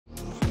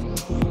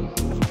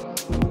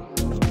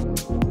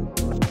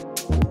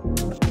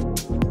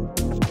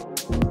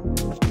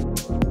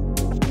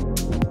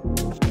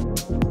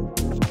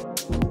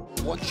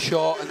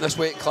shot in this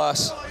weight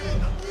class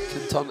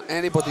can turn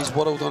anybody's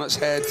world on its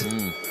head.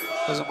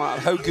 Doesn't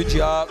matter how good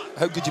you are,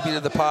 how good you've been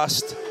in the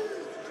past.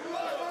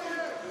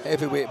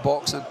 Heavyweight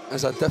boxing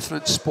is a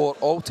different sport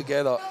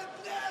altogether.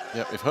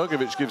 Yeah, if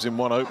Hrgovic gives him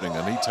one opening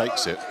and he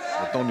takes it,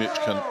 Radonjic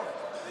can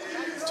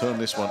turn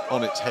this one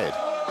on its head.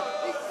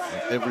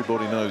 And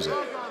everybody knows it.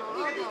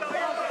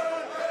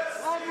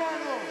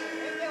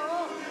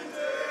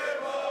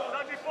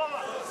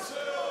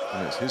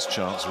 And it's his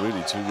chance,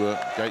 really, to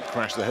gate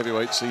crash the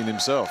heavyweight scene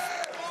himself.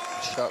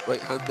 Sharp right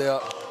hand there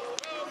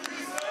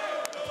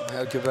from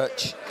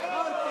Hrgovic.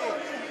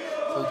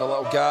 Found a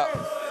little gap.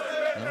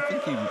 And I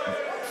think he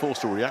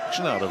forced a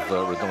reaction out of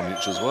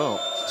Radonjic as well.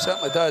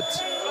 Certainly did.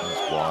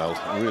 That's wild.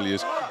 It really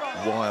is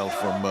wild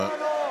from the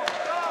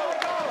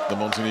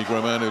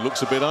Montenegro man, who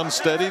looks a bit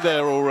unsteady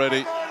there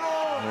already.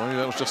 Well,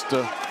 that was just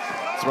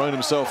throwing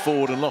himself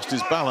forward and lost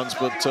his balance,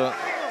 but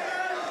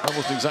that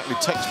wasn't exactly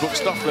textbook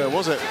stuff there,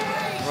 was it?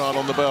 Right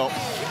on the belt.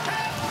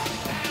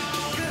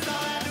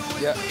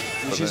 Yeah,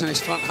 he's using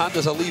his front hand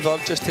as a lever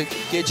just to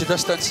gauge the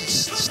distance and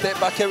step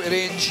back out of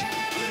range.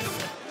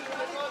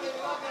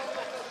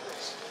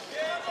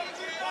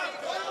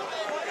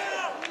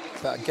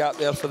 Bit of gap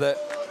there for the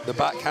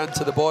backhand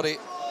to the body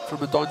from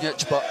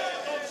Radonjic, but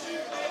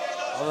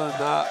other than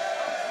that,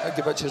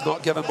 Hrgovic has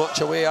not given much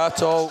away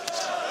at all.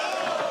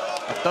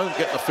 I don't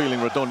get the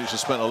feeling Radonjic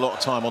has spent a lot of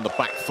time on the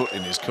back foot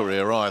in his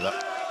career either.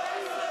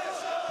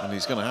 And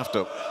he's going to have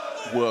to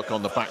work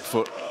on the back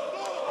foot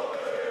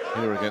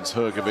here against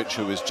Hrgovic,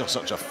 who is just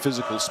such a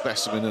physical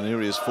specimen, and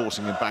here he is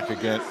forcing him back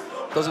again.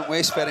 Doesn't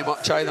waste very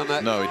much either,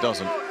 Nick. No, he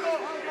doesn't.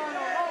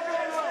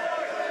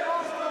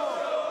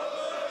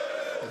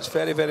 It's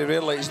very, very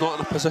rarely he's not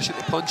in a position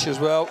to punch as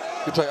well.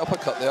 Good right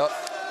uppercut there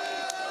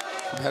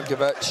from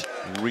Hrgovic.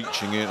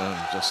 Reaching in and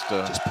just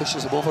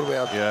pushes him over with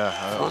a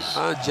front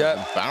hand jab.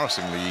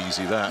 Embarrassingly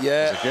easy, that.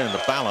 Yeah. Again,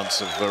 the balance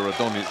of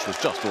Radonjic was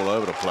just all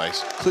over the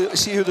place. Clearly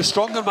see who the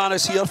stronger man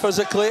is here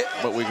physically.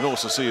 But we can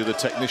also see who the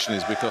technician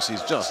is, because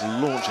he's just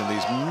launching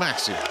these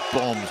massive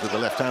bombs with the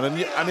left hand.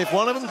 And if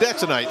one of them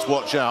detonates,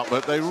 watch out.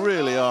 But they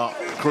really are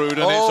crude.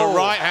 And it's a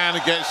right hand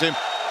against him.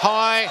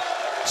 High.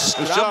 It's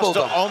just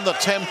on the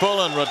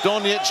temple, and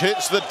Radonjic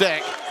hits the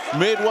deck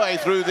midway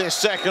through this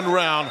second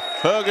round.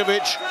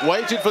 Hrgovic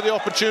waited for the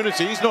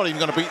opportunity. He's not even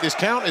going to beat this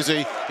count, is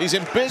he? He's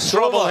in big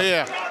trouble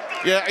here.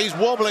 Yeah, he's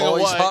wobbling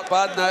away. He's hurt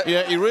bad now.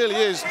 Yeah, he really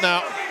is.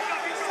 Now,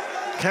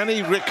 can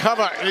he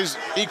recover his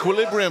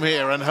equilibrium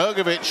here? And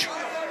Hrgovic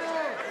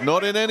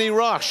not in any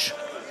rush.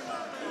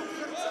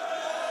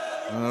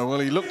 Well,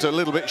 he looked a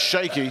little bit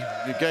shaky.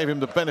 You gave him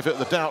the benefit of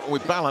the doubt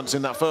with balance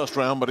in that first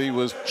round, but he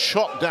was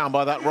chopped down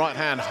by that right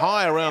hand,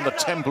 high around the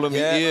temple and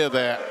the ear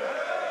there.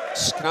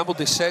 Scrambled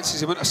his senses.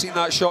 He wouldn't have seen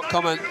that shot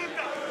coming.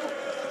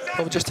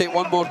 Probably just take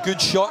one more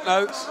good shot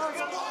now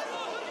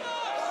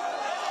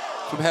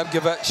from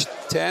Hrgovic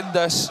to end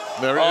this.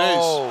 There it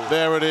is.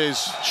 There it is.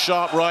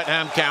 Sharp right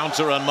hand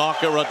counter, and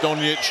Marko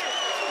Radonjic,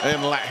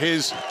 in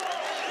his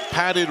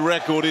padded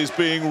record, is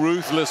being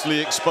ruthlessly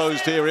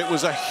exposed here. It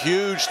was a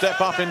huge step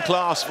up in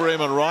class for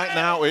him, and right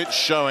now it's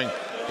showing.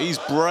 He's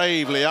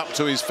bravely up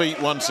to his feet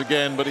once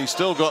again, but he's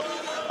still got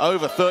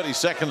over 30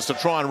 seconds to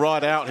try and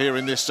ride out here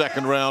in this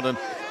second round, and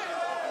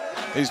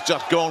he's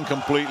just gone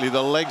completely.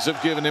 The legs have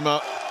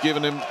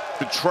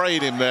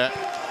betrayed him there.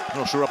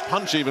 Not sure a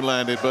punch even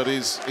landed, but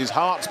his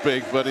heart's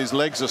big, but his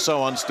legs are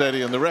so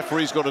unsteady, and the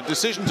referee's got a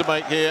decision to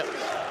make here,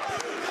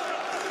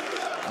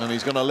 and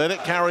he's going to let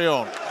it carry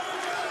on.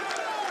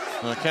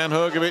 Can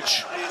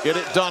Hrgovic get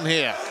it done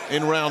here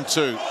in round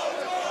two?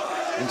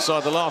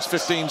 Inside the last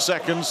 15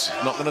 seconds,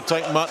 not going to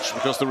take much,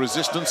 because the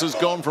resistance has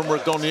gone from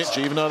Radonjic,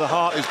 even though the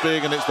heart is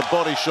big, and it's the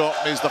body shot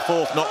is the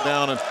fourth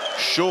knockdown, and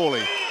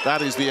surely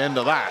that is the end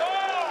of that.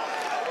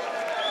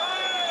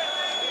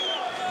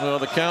 Well,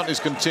 the count is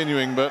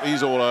continuing, but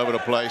he's all over the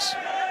place.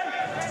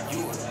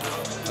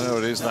 There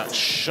it is, that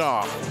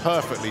sharp,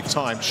 perfectly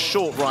timed,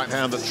 short right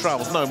hand that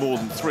travels no more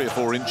than 3 or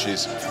 4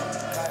 inches.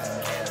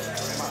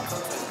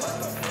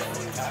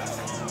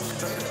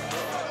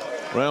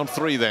 Round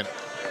 3 then.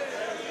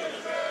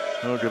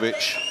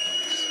 Hrgovic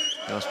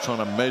just trying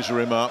to measure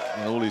him up,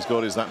 and all he's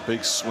got is that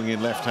big swinging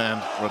left hand,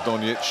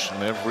 Radonjic,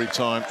 and every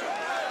time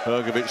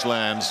Hrgovic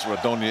lands,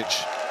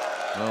 Radonjic,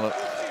 well,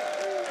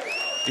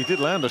 he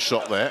did land a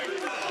shot there.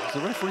 Is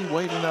the referee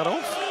waving that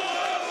off?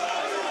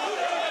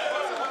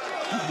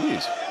 He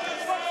is.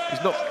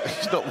 He's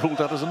not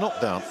ruled out as a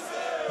knockdown.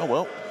 Oh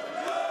well.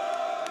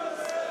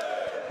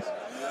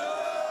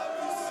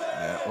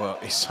 Yeah, well,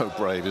 he's so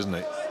brave, isn't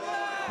he?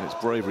 And it's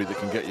bravery that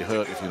can get you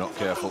hurt if you're not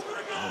careful.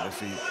 And if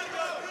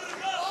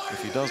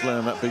he does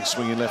land that big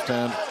swinging left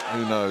hand,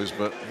 who knows?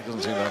 But he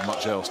doesn't seem to have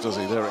much else, does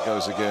he? There it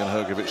goes again.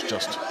 Hrgovic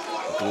just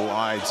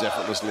glides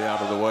effortlessly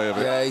out of the way of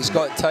it. Yeah, he's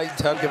got it tight,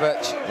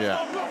 Hrgovic.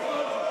 Yeah.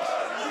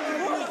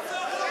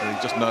 And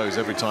he just knows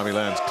every time he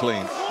lands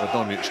clean,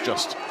 Radonjic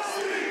just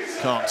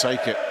can't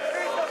take it.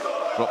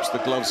 Drops the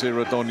gloves here,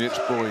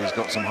 Radonjic. Boy, he's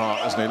got some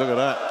heart, hasn't he? Look at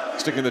that.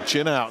 Sticking the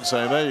chin out and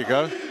saying, there you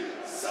go.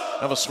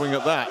 Have a swing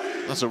at that.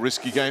 That's a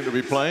risky game to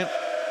be playing.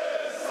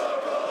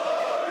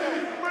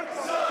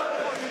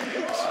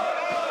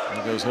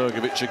 goes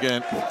Hrgovic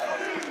again.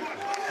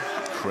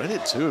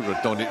 Credit to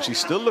Radonjic, he's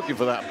still looking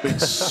for that big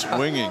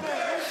swinging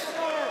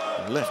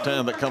left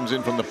hand that comes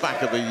in from the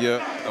back of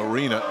the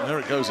arena. There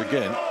it goes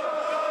again.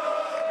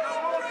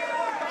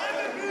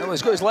 Oh,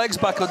 he's got his legs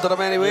back under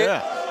him anyway.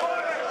 Yeah.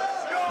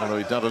 Although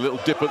he did a little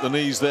dip at the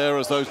knees there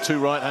as those two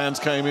right hands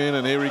came in,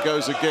 and here he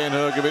goes again,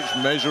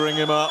 Hrgovic measuring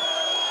him up.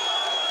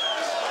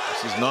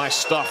 This is nice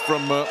stuff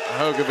from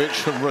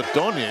Hrgovic, and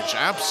Radonjic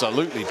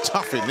absolutely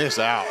toughing this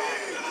out.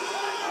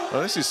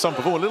 Well, this is some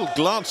performance. A little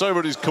glance over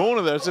at his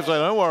corner there as if they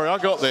don't worry, I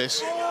got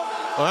this.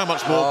 Well, how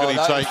much more can he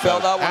take?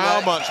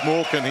 How much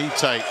more can he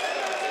take?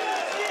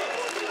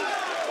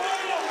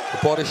 The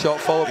body shot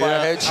followed by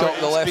a head shot,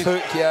 the left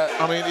hook,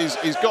 I mean,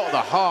 he's got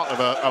the heart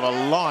of a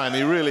lion,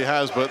 he really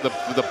has, but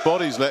the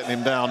body's letting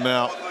him down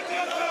now.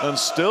 And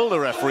still the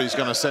referee's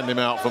going to send him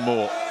out for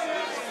more.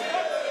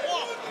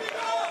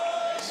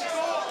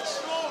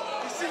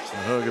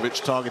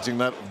 Hrgovic targeting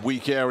that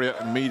weak area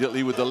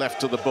immediately with the left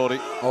to the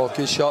body. Oh,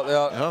 good shot there.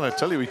 Oh, I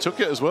tell you, he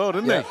took it as well,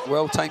 didn't he?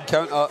 Well-timed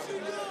counter.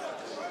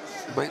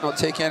 Might not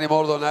take any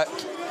more than that.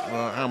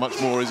 Well, how much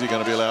more is he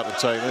going to be allowed to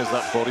take? There's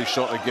that body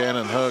shot again,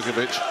 and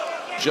Hrgovic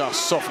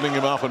just softening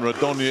him up, and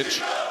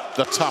Radonjic,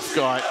 the tough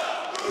guy,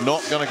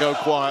 not going to go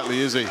quietly,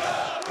 is he?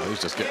 Well, he's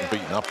just getting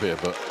beaten up here,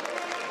 but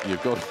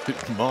you've got to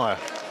admire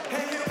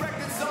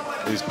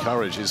his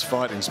courage, his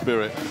fighting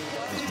spirit.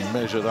 He's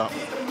measured up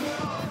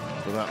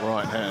for that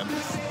right hand.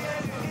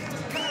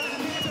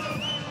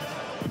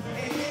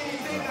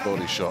 That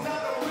body shot,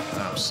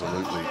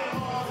 absolutely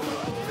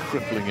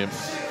crippling him.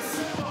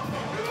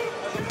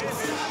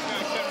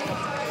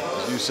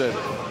 As you said,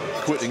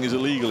 quitting is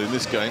illegal in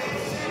this game.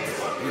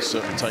 He's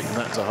certainly taken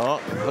that to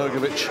heart.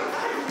 Hrgovic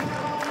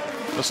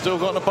has still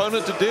got an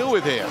opponent to deal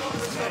with here.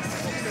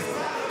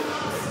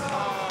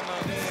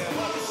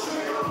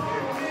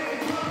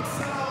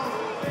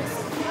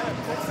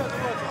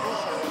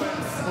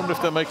 I wonder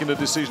if they're making a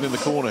decision in the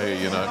corner here,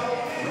 you know.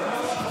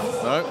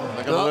 No,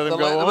 they're going to let him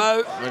go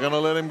on. They're going to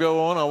let him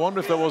go on. I wonder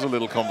if there was a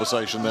little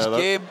conversation there, though.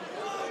 Game.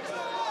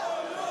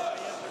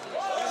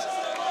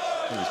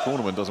 His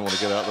cornerman doesn't want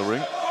to get out of the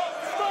ring.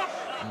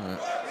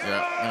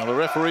 Yeah. Now the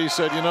referee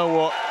said, you know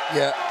what?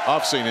 Yeah.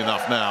 I've seen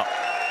enough now.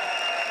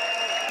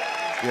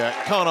 Yeah,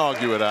 can't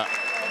argue with that.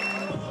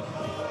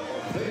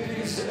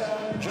 Ladies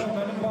and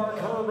gentlemen,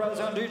 Marko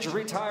Radonjic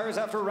retires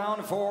after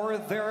round 4.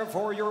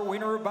 Therefore, your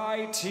winner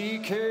by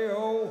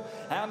TKO,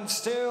 and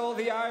still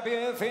the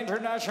IBF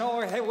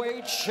International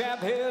Heavyweight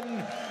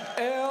Champion,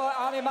 El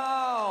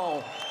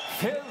Animal,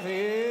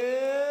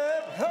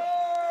 Filip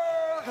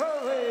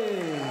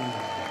Hrgovic.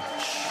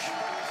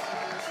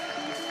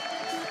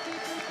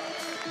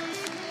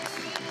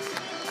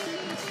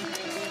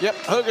 Yep,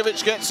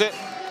 Hrgovic gets it.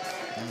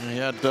 He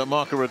had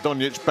Marko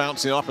Radonjic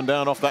bouncing up and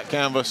down off that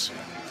canvas.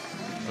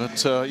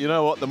 But you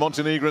know what? The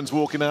Montenegrin's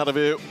walking out of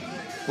here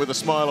with a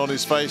smile on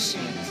his face.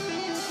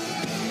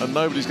 And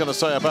nobody's going to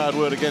say a bad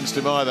word against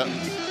him either.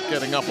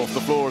 Getting up off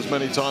the floor as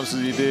many times as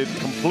he did.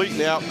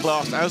 Completely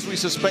outclassed, as we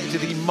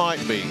suspected he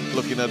might be,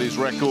 looking at his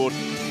record.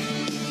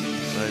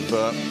 They've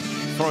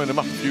thrown him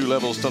up a few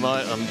levels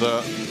tonight, and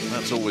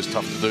that's always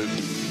tough to do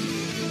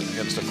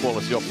against a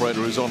quality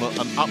operator who's on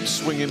an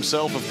upswing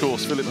himself, of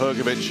course, Filip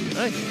Hrgovic.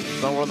 Hey,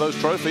 not one of those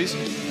trophies.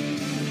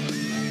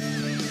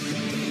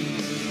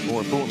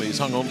 More importantly, he's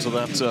hung on to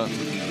that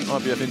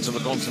IBF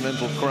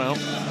International crown,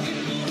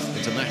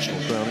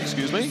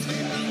 excuse me.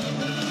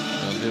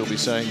 And he'll be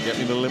saying, get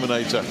me an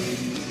eliminator.